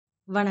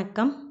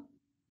வணக்கம்.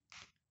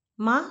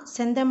 மா.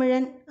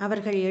 செந்தமிழன்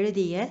அவர்கள்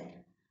எழுதிய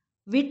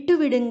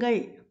விட்டுவிடுங்கள்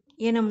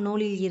எனும்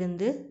நூலில்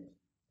இருந்து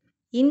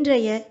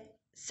இன்றைய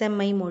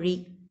செம்மை மொழி.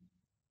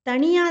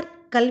 தனியார்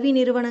கல்வி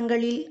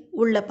நிறுவனங்களில்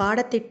உள்ள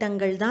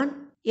பாடத்திட்டங்கள்தான்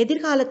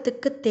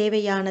எதிர்காலத்துக்கு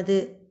தேவையானது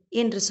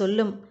என்று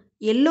சொல்லும்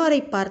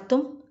எல்லோரை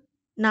பார்த்தும்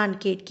நான்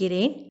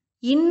கேட்கிறேன்,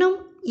 இன்னும்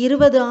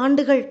 20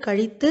 ஆண்டுகள்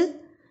கழித்து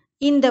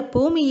இந்த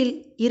பூமியில்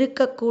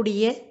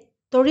இருக்கக்கூடிய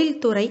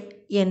தொழில்துறை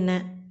என்ன?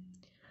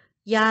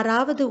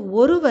 யாராவது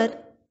ஒருவர்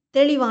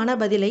தெளிவான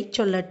பதிலை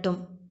சொல்லட்டும்.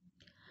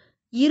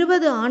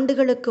 20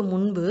 ஆண்டுகளுக்கு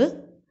முன்பு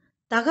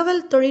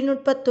தகவல்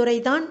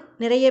தொழில்நுட்பத்துறைதான்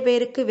நிறைய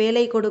பேருக்கு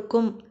வேலை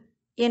கொடுக்கும்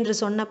என்று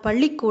சொன்ன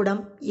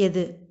பள்ளிக்கூடம்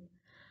எது?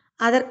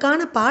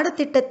 அதற்கான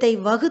பாடத்திட்டத்தை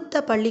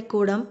வகுத்த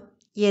பள்ளிக்கூடம்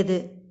எது?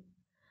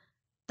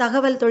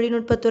 தகவல்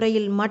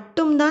தொழில்நுட்பத்துறையில்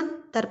மட்டும்தான்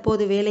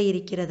தற்போது வேலை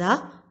இருக்கிறதா?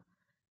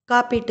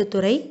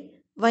 காப்பீட்டுத்துறை,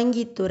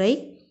 வங்கித்துறை,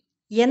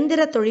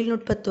 எந்திர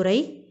தொழில்நுட்பத்துறை,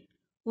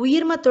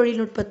 உயிர்ம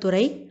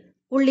தொழில்நுட்பத்துறை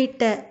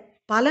உள்ளிட்ட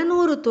பல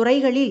நூறு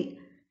துறைகளில்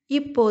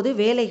இப்போது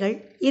வேலைகள்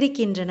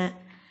இருக்கின்றன.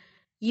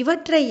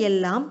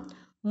 இவற்றையெல்லாம்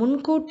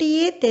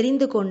முன்கூட்டியே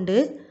தெரிந்து கொண்டு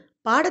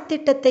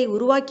பாடத்திட்டத்தை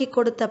உருவாக்கி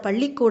கொடுத்த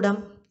பள்ளிக்கூடம்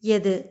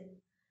எது?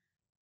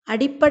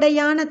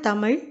 அடிப்படையான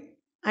தமிழ்,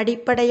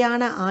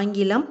 அடிப்படையான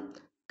ஆங்கிலம்,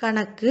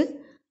 கணக்கு,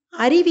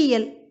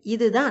 அறிவியல்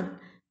இதுதான்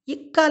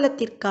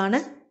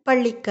இக்காலத்திற்கான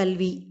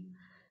பள்ளிக்கல்வி.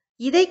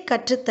 இதை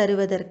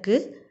கற்றுத்தருவதற்கு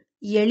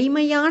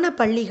எளிமையான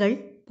பள்ளிகள்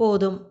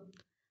போதும்.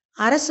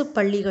 அரசு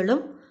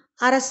பள்ளிகளும்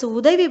அரசு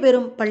உதவி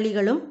பெறும்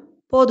பள்ளிகளும்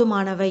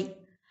போதுமானவை.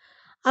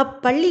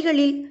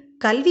 அப்பள்ளிகளில்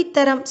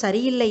கல்வித்தரம்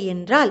சரியில்லை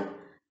என்றால்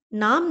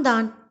நாம்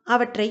தான்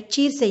அவற்றை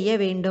சீர் செய்ய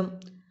வேண்டும்.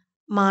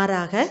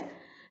 மாறாக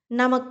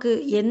நமக்கு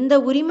எந்த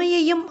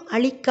உரிமையையும்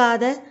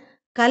அளிக்காத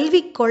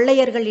கல்வி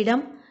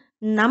கொள்ளையர்களிடம்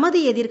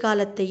நமது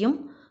எதிர்காலத்தையும்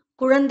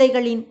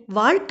குழந்தைகளின்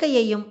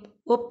வாழ்க்கையையும்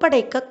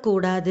ஒப்படைக்க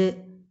கூடாது.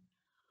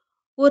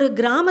 ஒரு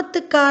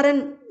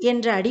கிராமத்துக்காரன்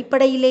என்ற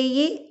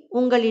அடிப்படையிலேயே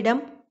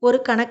உங்களிடம் ஒரு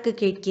கணக்கு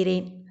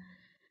கேட்கிறேன்.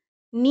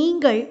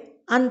 நீங்கள்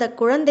அந்த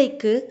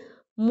குழந்தைக்கு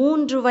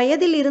 3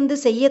 வயதில் இருந்து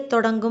செய்யத்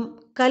தொடங்கும்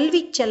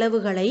கல்வி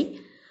செலவுகளை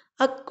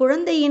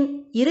அக்குழந்தையின்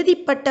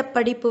இறுதிப்பட்ட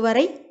படிப்பு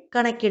வரை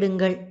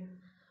கணக்கிடுங்கள்.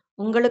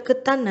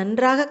 உங்களுக்குத்தான்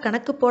நன்றாக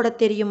கணக்கு போடத்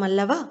தெரியும்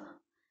அல்லவா?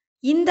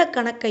 இந்த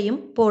கணக்கையும்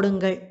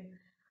போடுங்கள்.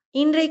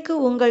 இன்றைக்கு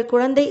உங்கள்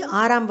குழந்தை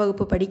 6ஆம்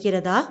வகுப்பு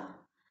படிக்கிறதா?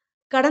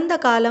 கடந்த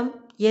காலம்,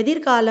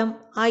 எதிர்காலம்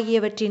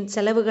ஆகியவற்றின்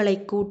செலவுகளை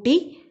கூட்டி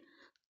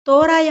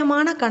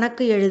தோராயமான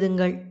கணக்கு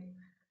எழுதுங்கள்.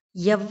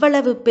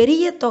 எவ்வளவு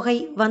பெரிய தொகை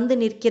வந்து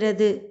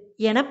நிற்கிறது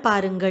என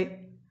பாருங்கள்.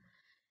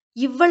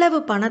 இவ்வளவு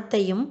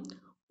பணத்தையும்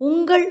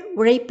உங்கள்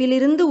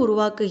உழைப்பிலிருந்து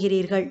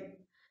உருவாக்குகிறீர்கள்.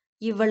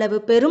 இவ்வளவு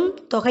பெரும்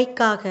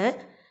தொகைக்காக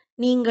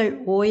நீங்கள்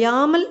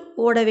ஓயாமல்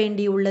ஓட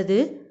வேண்டியுள்ளது,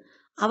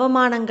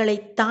 அவமானங்களை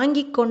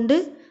தாங்கிக் கொண்டு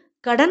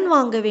கடன்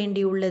வாங்க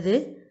வேண்டியுள்ளது.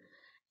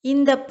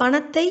 இந்த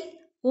பணத்தை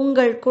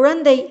உங்கள்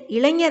குழந்தை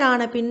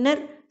இளைஞரான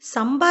பின்னர்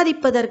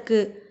சம்பாதிப்பதற்கு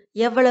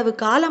எவ்வளவு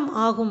காலம்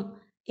ஆகும்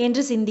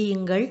என்று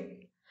சிந்தியுங்கள்.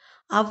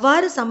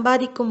 அவ்வாறு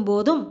சம்பாதிக்கும்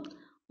போதும்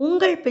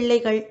உங்கள்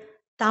பிள்ளைகள்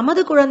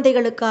தமது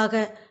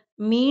குழந்தைகளுக்காக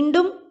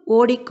மீண்டும்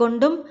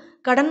ஓடிக்கொண்டும்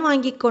கடன்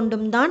வாங்கிக்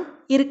கொண்டும் தான்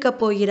இருக்கப்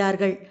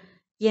போகிறார்கள்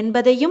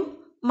என்பதையும்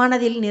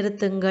மனதில்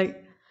நிறுத்துங்கள்.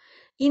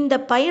 இந்த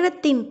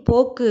பயணத்தின்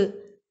போக்கு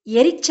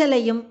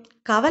எரிச்சலையும்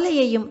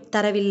கவலையையும்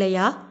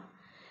தரவில்லையா?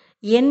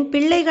 என்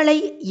பிள்ளைகளை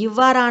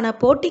இவ்வாறான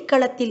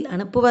போட்டிக்களத்தில்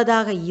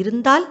அனுப்புவதாக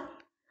இருந்தால்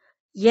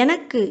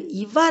எனக்கு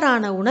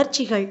இவ்வாறான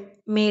உணர்ச்சிகள்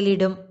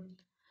மேலிடும்.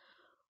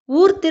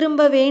 ஊர்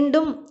திரும்ப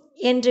வேண்டும்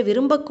என்று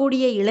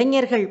விரும்பக்கூடிய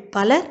இளைஞர்கள்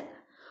பலர்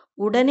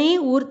உடனே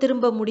ஊர்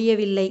திரும்ப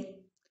முடியவில்லை.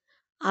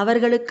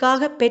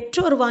 அவர்களுக்காக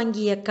பெற்றோர்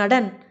வாங்கிய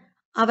கடன்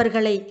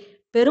அவர்களை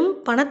பெரும்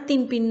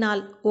பணத்தின்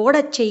பின்னால்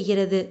ஓடச்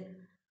செய்கிறது.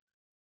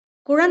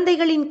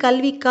 குழந்தைகளின்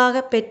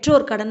கல்விக்காக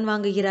பெற்றோர் கடன்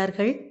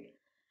வாங்குகிறார்கள்.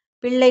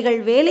 பிள்ளைகள்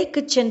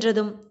வேலைக்கு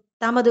சென்றதும்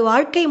தமது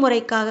வாழ்க்கை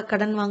முறைக்காக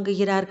கடன்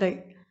வாங்குகிறார்கள்.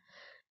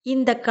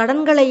 இந்த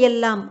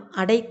கடன்களையெல்லாம்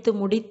அடைத்து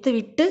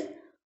முடித்துவிட்டு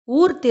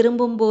ஊர்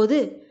திரும்பும்போது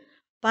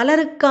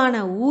பலருக்கான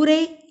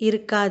ஊரே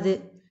இருக்காது.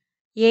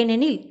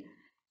 ஏனெனில்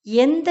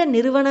எந்த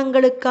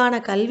நிறுவனங்களுக்கான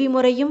கல்வி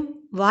முறையும்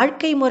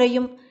வாழ்க்கை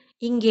முறையும்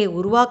இங்கே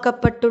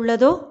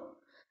உருவாக்கப்பட்டுள்ளதோ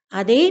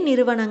அதே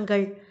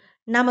நிறுவனங்கள்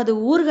நமது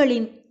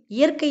ஊர்களின்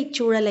இயற்கை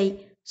சூழலை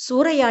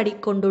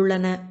சூறையாடிக்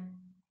கொண்டுள்ளன.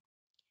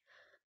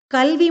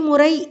 கல்வி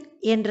முறை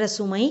என்ற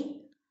சுமை,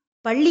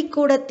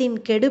 பள்ளிக்கூடத்தின்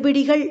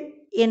கெடுபிடிகள்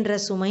என்ற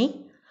சுமை,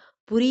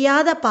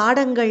 புரியாத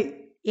பாடங்கள்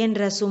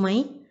என்ற சுமை,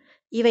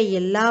 இவை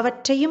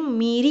எல்லாவற்றையும்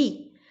மீறி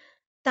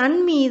தன்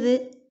மீது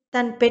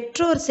தன்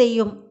பெற்றோர்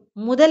செய்யும்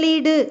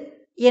முதலீடு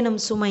எனும்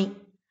சுமை,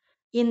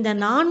 இந்த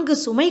 4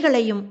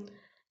 சுமைகளையும்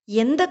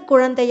எந்த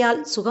குழந்தையால்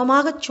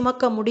சுகமாகச்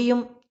சுமக்க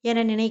முடியும்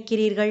என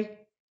நினைக்கிறீர்கள்?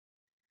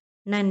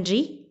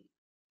 நன்றி.